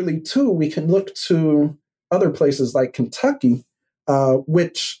similarly, too, we can look to other places like Kentucky,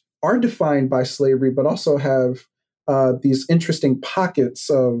 which are defined by slavery, but also have these interesting pockets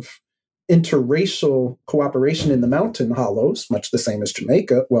of interracial cooperation in the mountain hollows, much the same as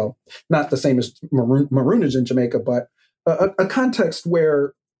Jamaica. Well, not the same as Marronage in Jamaica, but a context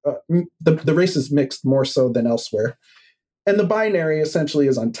where the race is mixed more so than elsewhere. And the binary essentially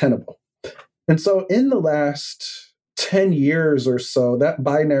is untenable. And so in the last 10 years or so, that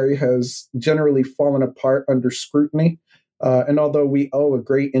binary has generally fallen apart under scrutiny. And although we owe a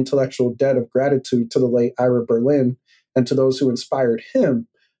great intellectual debt of gratitude to the late Ira Berlin and to those who inspired him,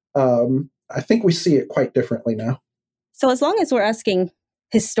 I think we see it quite differently now. So as long as we're asking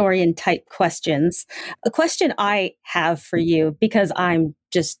historian type questions, a question I have for you, because I'm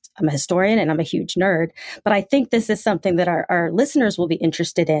a historian and I'm a huge nerd, but I think this is something that our listeners will be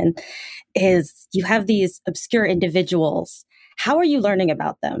interested in, is you have these obscure individuals. How are you learning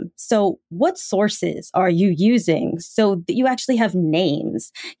about them? So what sources are you using so that you actually have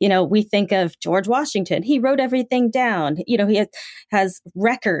names? We think of George Washington. He wrote everything down. He has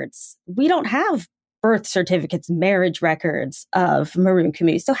records. We don't have birth certificates, marriage records of Maroon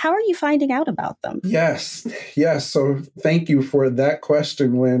communities. So how are you finding out about them? Yes. So thank you for that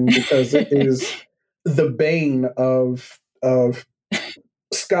question, Lynn, because it is the bane of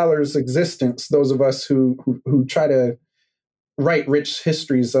scholars' existence, those of us who try to write rich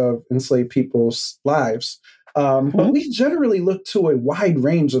histories of enslaved people's lives. But we generally look to a wide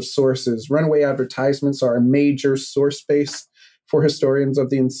range of sources. Runaway advertisements are a major source base for historians of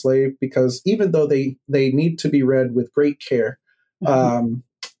the enslaved, because even though they need to be read with great care,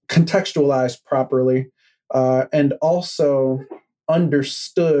 contextualized properly, and also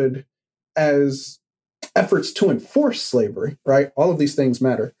understood as efforts to enforce slavery, right? All of these things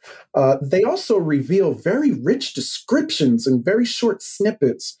matter. They also reveal very rich descriptions and very short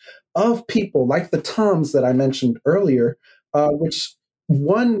snippets of people, like the Toms that I mentioned earlier, which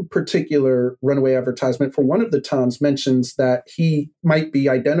one particular runaway advertisement for one of the Toms mentions that he might be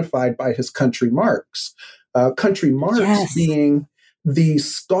identified by his country marks. Country marks being the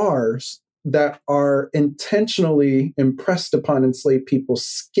scars that are intentionally impressed upon enslaved people's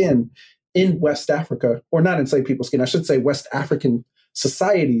skin in West Africa, or not enslaved people's skin, I should say West African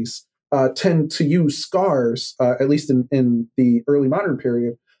societies tend to use scars, at least in the early modern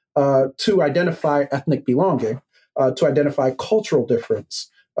period, to identify ethnic belonging, to identify cultural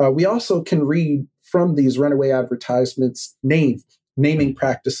difference. We also can read from these runaway advertisements naming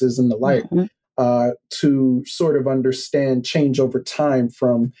practices and the like, to sort of understand change over time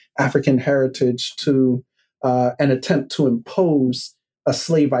from African heritage to an attempt to impose a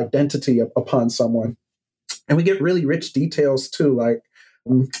slave identity upon someone. And we get really rich details too, like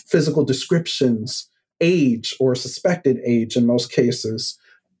physical descriptions, age or suspected age in most cases,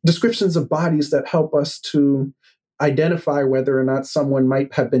 descriptions of bodies that help us to identify whether or not someone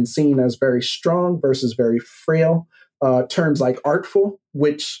might have been seen as very strong versus very frail, terms like artful,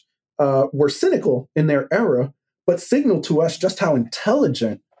 which were cynical in their era, but signal to us just how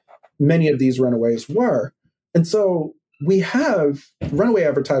intelligent many of these runaways were. And so we have runaway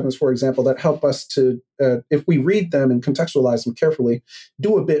advertisements, for example, that help us to, if we read them and contextualize them carefully,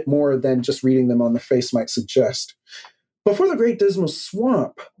 do a bit more than just reading them on the face might suggest. But for the Great Dismal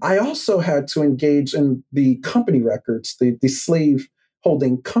Swamp, I also had to engage in the company records, the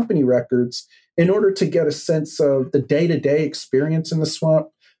slave-holding company records, in order to get a sense of the day-to-day experience in the swamp,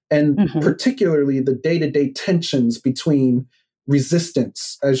 and particularly the day-to-day tensions between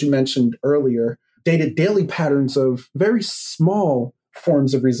resistance, as you mentioned earlier, daily patterns of very small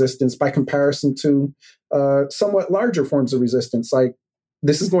forms of resistance by comparison to somewhat larger forms of resistance. Like,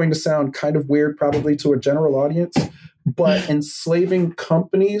 this is going to sound kind of weird probably to a general audience, but enslaving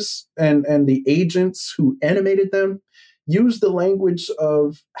companies and the agents who animated them used the language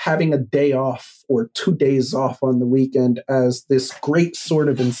of having a day off or 2 days off on the weekend as this great sort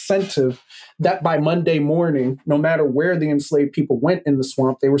of incentive that by Monday morning, no matter where the enslaved people went in the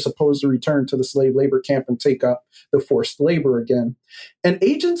swamp, they were supposed to return to the slave labor camp and take up the forced labor again. And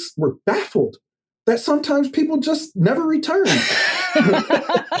agents were baffled that sometimes people just never return.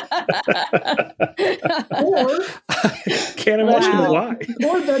 Or can't imagine why.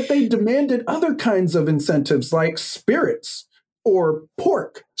 Or that they demanded other kinds of incentives like spirits or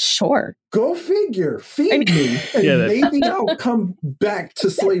pork. Sure. Go figure, feed me, and maybe I'll come back to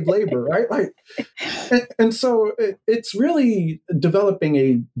slave labor, right? And so it's really developing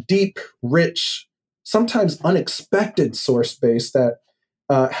a deep, rich, sometimes unexpected source base that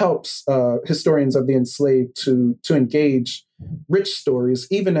helps historians of the enslaved to engage rich stories,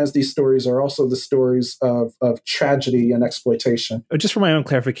 even as these stories are also the stories of tragedy and exploitation. Just for my own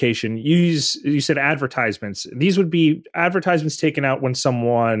clarification, you said advertisements. These would be advertisements taken out when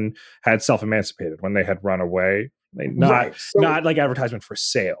someone had self-emancipated, when they had run away, not like advertisement for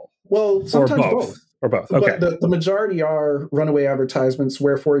sale. Well, sometimes both. Or both. Okay. But the majority are runaway advertisements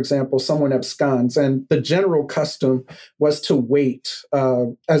where, for example, someone absconds, and the general custom was to wait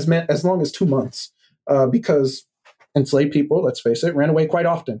as long as 2 months because enslaved people, let's face it, ran away quite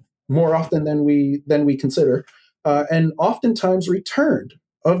often, more often than we consider, and oftentimes returned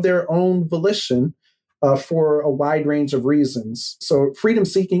of their own volition for a wide range of reasons. So freedom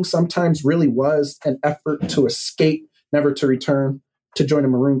seeking sometimes really was an effort to escape, never to return, to join a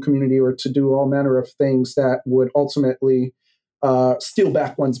Maroon community, or to do all manner of things that would ultimately steal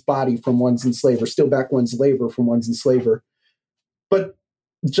back one's body from one's enslaver, steal back one's labor from one's enslaver. But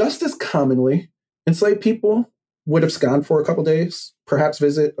just as commonly, enslaved people would abscond for a couple days, perhaps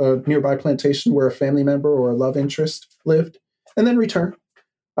visit a nearby plantation where a family member or a love interest lived, and then return.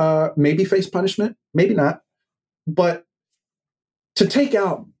 Maybe face punishment, maybe not. But to take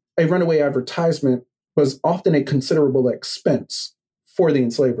out a runaway advertisement was often a considerable expense for the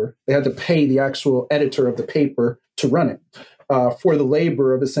enslaver. They had to pay the actual editor of the paper to run it for the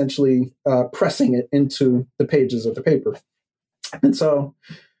labor of essentially pressing it into the pages of the paper. And so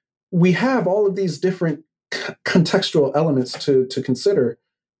we have all of these different contextual elements to consider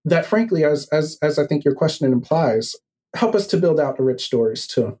that, frankly, as I think your question implies, help us to build out the rich stories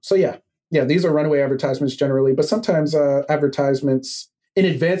too. So yeah, these are runaway advertisements generally, but sometimes advertisements in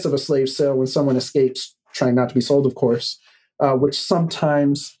advance of a slave sale when someone escapes, trying not to be sold, of course, which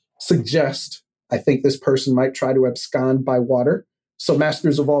sometimes suggest, I think this person might try to abscond by water. So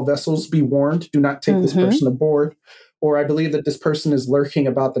masters of all vessels, be warned, do not take this person aboard. Or I believe that this person is lurking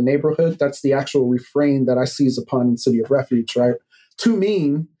about the neighborhood. That's the actual refrain that I seize upon in City of Refuge, right? To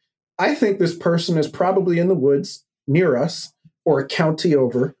mean, I think this person is probably in the woods near us, or a county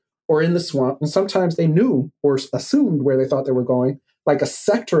over, or in the swamp. And sometimes they knew or assumed where they thought they were going, like a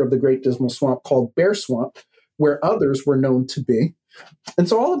sector of the Great Dismal Swamp called Bear Swamp, where others were known to be. And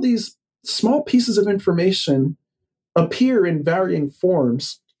so all of these small pieces of information appear in varying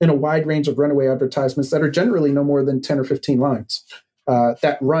forms in a wide range of runaway advertisements that are generally no more than 10 or 15 lines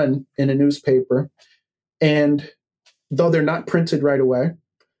that run in a newspaper. And though they're not printed right away,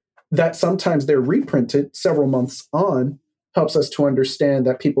 that sometimes they're reprinted several months on helps us to understand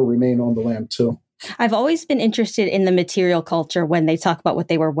that people remain on the land too. I've always been interested in the material culture when they talk about what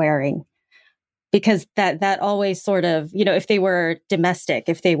they were wearing, because that always sort of, if they were domestic,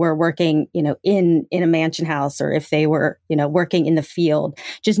 if they were working, in a mansion house, or if they were, working in the field,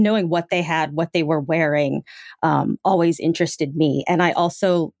 just knowing what they had, what they were wearing, always interested me. And I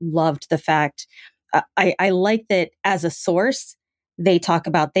also loved the fact, I like that as a source, they talk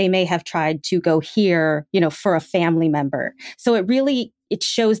about they may have tried to go here, for a family member. So it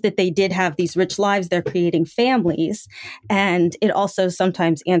shows that they did have these rich lives. They're creating families. And it also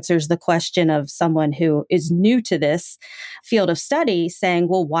sometimes answers the question of someone who is new to this field of study saying,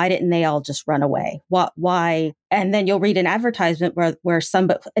 well, why didn't they all just run away? Why? And then you'll read an advertisement where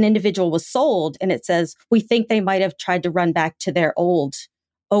an individual was sold, and it says, we think they might have tried to run back to their old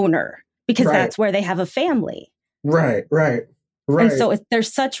owner because that's where they have a family. Right. And so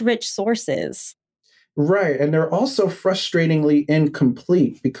there's such rich sources. Right. And they're also frustratingly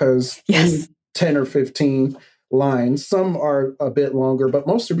incomplete because in 10 or 15 lines, some are a bit longer, but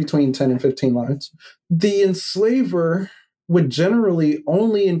most are between 10 and 15 lines. The enslaver would generally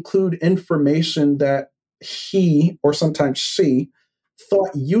only include information that he, or sometimes she,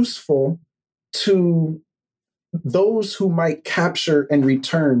 thought useful to those who might capture and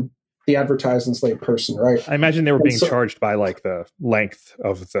return the advertised enslaved person, right? I imagine they were being charged by like the length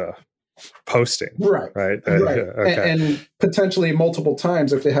of the posting. Right. Okay. And potentially multiple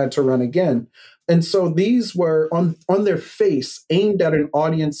times if they had to run again. And so these were on their face aimed at an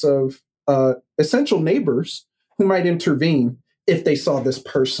audience of essential neighbors who might intervene if they saw this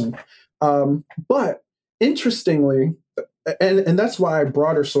person. But interestingly, and that's why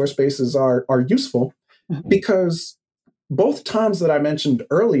broader source bases are useful, because both times that I mentioned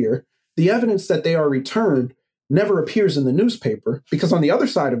earlier, the evidence that they are returned never appears in the newspaper, because on the other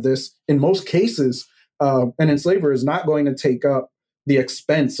side of this, in most cases, an enslaver is not going to take up the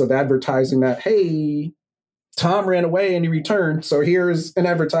expense of advertising that, hey, Tom ran away and he returned, so here's an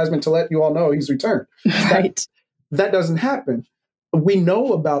advertisement to let you all know he's returned. Right. That doesn't happen. We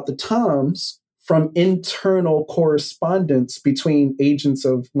know about the Toms from internal correspondence between agents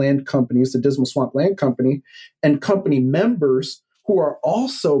of land companies, the Dismal Swamp Land Company, and company members who are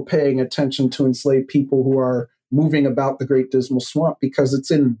also paying attention to enslaved people who are moving about the Great Dismal Swamp, because it's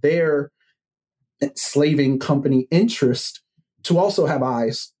in their enslaving company interest to also have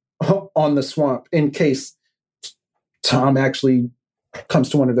eyes on the swamp in case Tom actually comes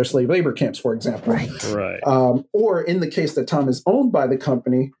to one of their slave labor camps, for example. Right. Or in the case that Tom is owned by the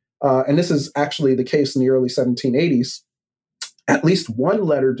company, and this is actually the case in the early 1780s, at least one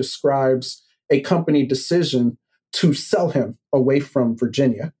letter describes a company decision to sell him away from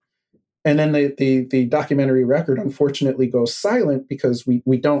Virginia. And then the documentary record, unfortunately, goes silent because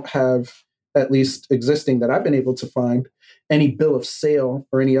we don't have, at least existing that I've been able to find, any bill of sale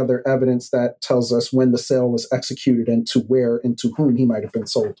or any other evidence that tells us when the sale was executed and to where and to whom he might have been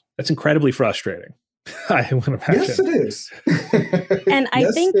sold. That's incredibly frustrating. I would imagine. Yes, it is. And I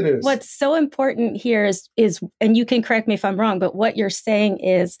think what's so important here is, and you can correct me if I'm wrong, but what you're saying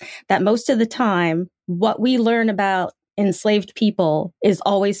is that most of the time, what we learn about enslaved people is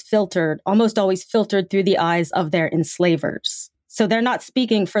almost always filtered through the eyes of their enslavers. So they're not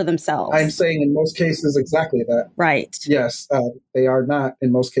speaking for themselves. I'm saying in most cases exactly that. Right. Yes, they are not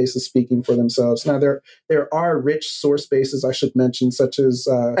in most cases speaking for themselves. Now, there are rich source bases I should mention, such as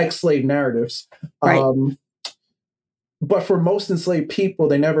ex-slave narratives. Right. But for most enslaved people,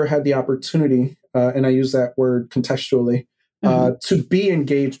 they never had the opportunity, and I use that word contextually, to be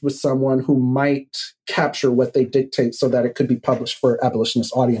engaged with someone who might capture what they dictate so that it could be published for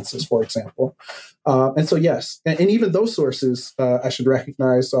abolitionist audiences, for example. And so, yes, and even those sources, I should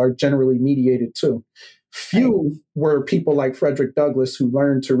recognize, are generally mediated too. Few were people like Frederick Douglass who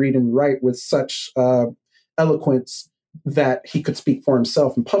learned to read and write with such eloquence that he could speak for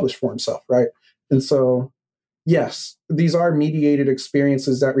himself and publish for himself, right? And so, yes, these are mediated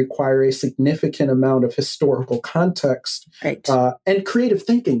experiences that require a significant amount of historical context, right, and creative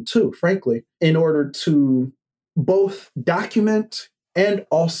thinking too, frankly, in order to both document and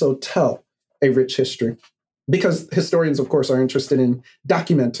also tell a rich history. Because historians, of course, are interested in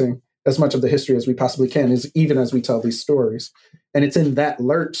documenting as much of the history as we possibly can, even as we tell these stories. And it's in that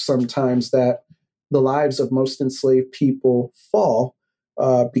lurch sometimes that the lives of most enslaved people fall,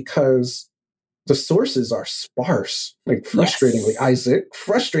 because the sources are sparse, like frustratingly, yes. Isaac,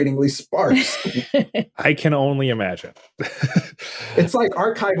 frustratingly sparse. I can only imagine. It's like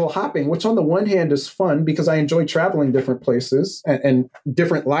archival hopping, which on the one hand is fun because I enjoy traveling different places and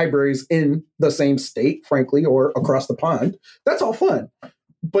different libraries in the same state, frankly, or across the pond. That's all fun.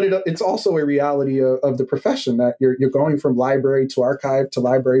 But it's also a reality of the profession that you're going from library to archive to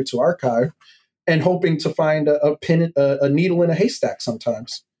library to archive and hoping to find a needle in a haystack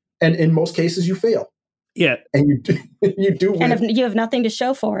sometimes. And in most cases, you fail. Yeah. And you do win. And if you have nothing to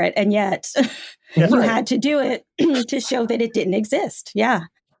show for it. And yet you had to do it to show that it didn't exist. Yeah.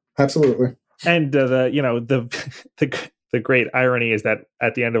 Absolutely. And the great irony is that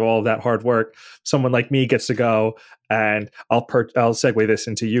at the end of all of that hard work, someone like me gets to go, and I'll segue this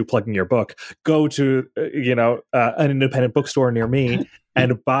into you plugging your book. Go to an independent bookstore near me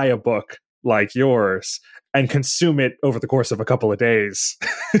and buy a book like yours and consume it over the course of a couple of days.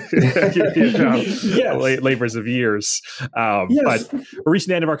 Yes. Labors of years. Yes. But we're reaching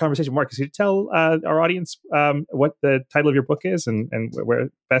the end of our conversation. Marcus, could you tell our audience what the title of your book is and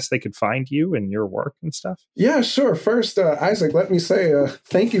where best they could find you and your work and stuff? Yeah, sure. First, Isaac, let me say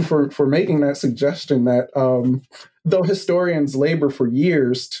thank you for making that suggestion that though historians labor for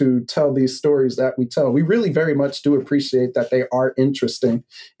years to tell these stories that we tell, we really very much do appreciate that they are interesting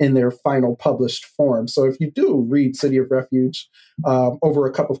in their final published form. So if you do read City of Refuge over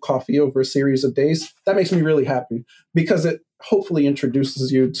a cup of coffee over a series of days, that makes me really happy because it hopefully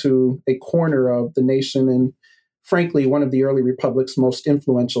introduces you to a corner of the nation and, frankly, one of the early republic's most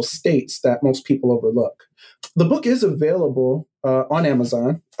influential states that most people overlook. The book is available on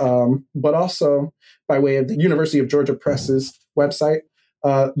Amazon, but also by way of the University of Georgia Press's website,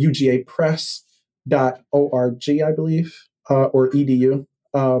 ugapress.org, I believe, or edu.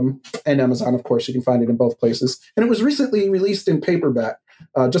 And Amazon, of course, you can find it in both places. And it was recently released in paperback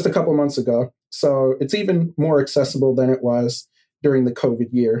just a couple months ago. So it's even more accessible than it was during the COVID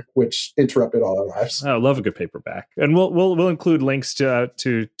year, which interrupted all our lives. I love a good paperback, and we'll include links to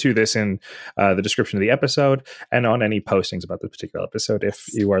this in the description of the episode and on any postings about this particular episode if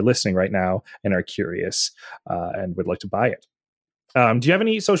you are listening right now and are curious and would like to buy it. Do you have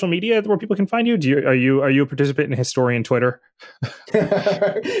any social media where people can find you? Are you a participant in Historian Twitter?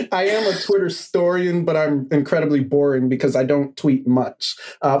 I am a Twitter historian, but I'm incredibly boring because I don't tweet much.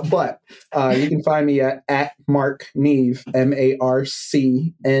 But you can find me at Mark Neve, MarcNeev,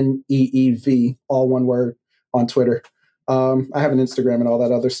 all one word, on Twitter. I have an Instagram and all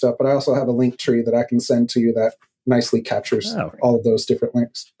that other stuff, but I also have a link tree that I can send to you that nicely captures all of those different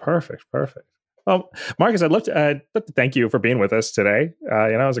links. Perfect. Well, Marcus, I'd love to thank you for being with us today.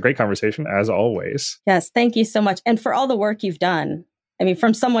 It was a great conversation, as always. Yes, thank you so much. And for all the work you've done. I mean,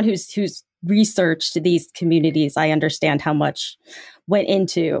 from someone who's researched these communities, I understand how much went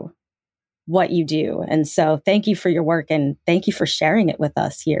into what you do. And so thank you for your work, and thank you for sharing it with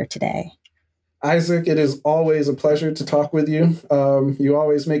us here today. Isaac, it is always a pleasure to talk with you. You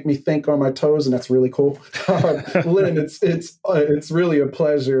always make me think on my toes, and that's really cool. Lynn, it's really a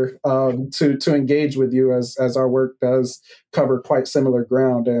pleasure to engage with you as our work does cover quite similar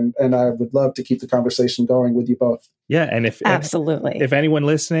ground, and I would love to keep the conversation going with you both. Yeah, and absolutely, if anyone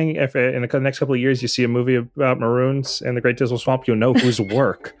listening, if in the next couple of years you see a movie about Maroons and the Great Dismal Swamp, you'll know whose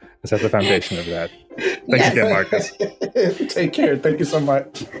work is at the foundation of that. Thanks again, Marcus. Take care. Thank you so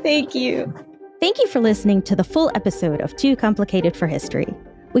much. Thank you. Thank you for listening to the full episode of Too Complicated for History.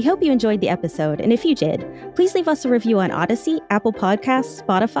 We hope you enjoyed the episode, and if you did, please leave us a review on Odyssey, Apple Podcasts,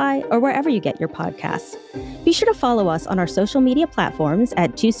 Spotify, or wherever you get your podcasts. Be sure to follow us on our social media platforms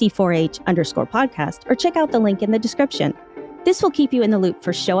at 2C4H_podcast, or check out the link in the description. This will keep you in the loop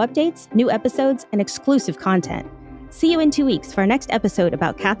for show updates, new episodes, and exclusive content. See you in 2 weeks for our next episode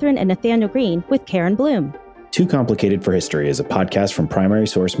about Catherine and Nathaniel Green with Karen Bloom. Too Complicated for History is a podcast from Primary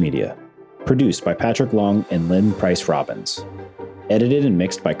Source Media. Produced by Patrick Long and Lynn Price Robbins. Edited and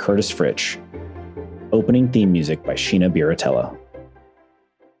mixed by Curtis Fritsch. Opening theme music by Sheena Biratella.